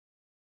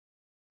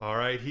All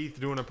right, Heath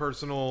doing a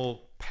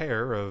personal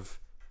pair of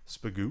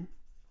Spagoo.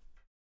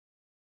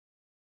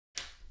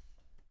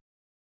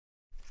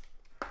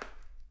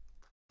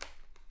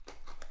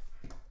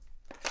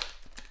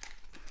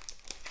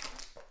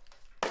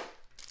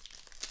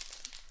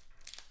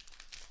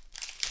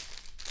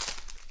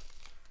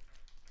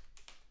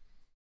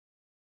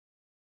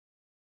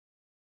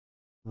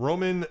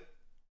 Roman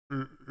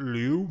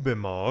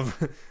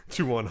Lyubimov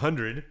to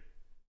 100.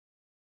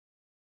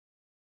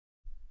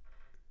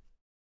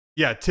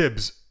 Yeah,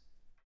 Tibbs.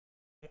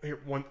 Here,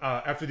 one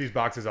after these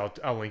boxes,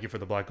 I'll link you for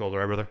the black gold, all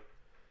right, brother?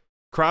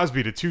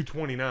 Crosby to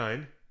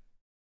 229.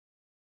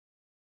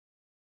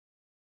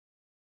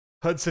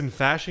 Hudson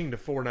Fashing to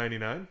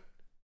 499.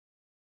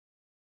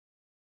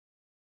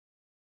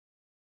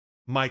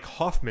 Mike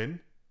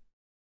Hoffman,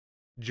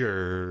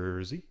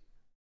 jersey.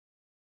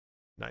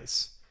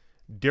 Nice.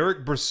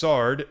 Derek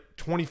Brassard,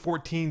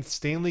 2014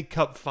 Stanley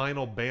Cup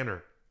Final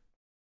banner.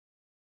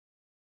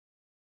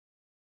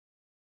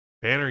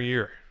 Banner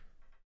year.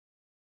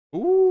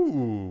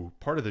 Ooh,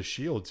 part of the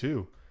Shield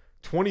too.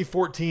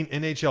 2014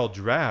 NHL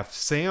Draft,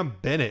 Sam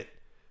Bennett.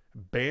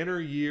 Banner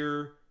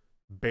year,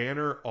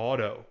 banner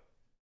auto.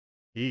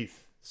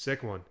 Heath,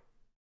 sick one.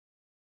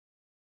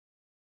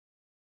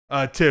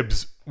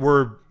 Tibbs,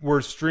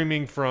 we're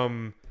streaming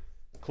from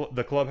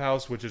the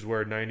Clubhouse, which is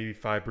where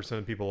 95%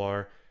 of people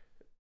are.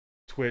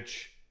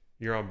 Twitch,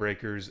 you're on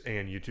Breakers,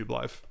 and YouTube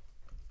Live.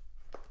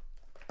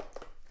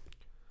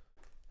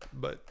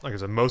 But like I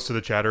said, most of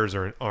the chatters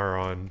are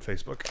on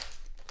Facebook.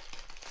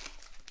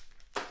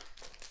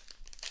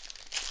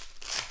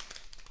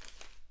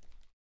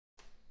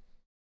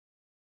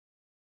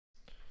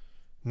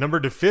 Number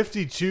to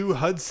 52,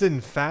 Hudson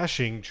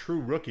Fashing,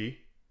 true rookie.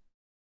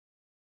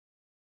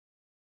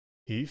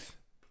 Heath.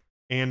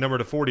 And number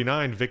to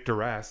 49, Victor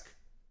Rask.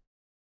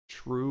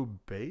 True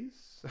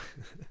base?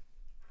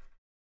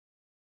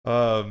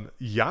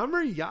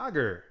 Yammer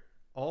Yager,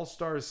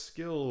 All-Star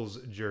Skills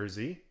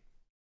jersey.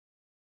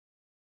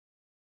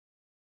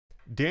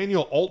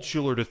 Daniel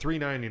Altshuler to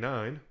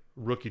 399,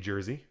 rookie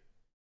jersey.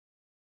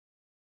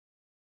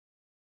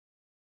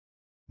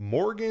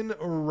 Morgan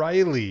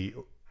Riley,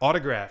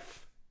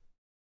 autograph.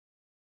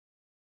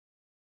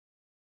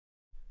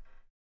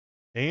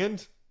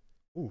 And,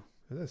 ooh,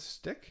 is that a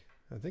stick?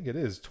 I think it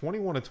is.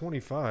 21 to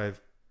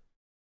 25.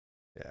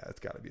 Yeah,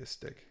 it's got to be a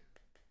stick.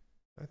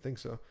 I think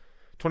so.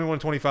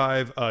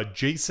 21-25,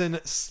 Jason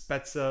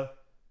Spezza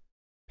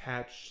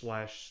patch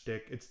 /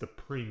 stick. It's the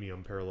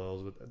premium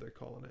parallels, what they're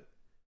calling it.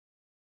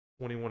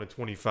 21 to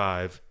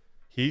 25.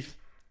 Heath,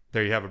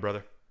 there you have it,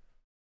 brother.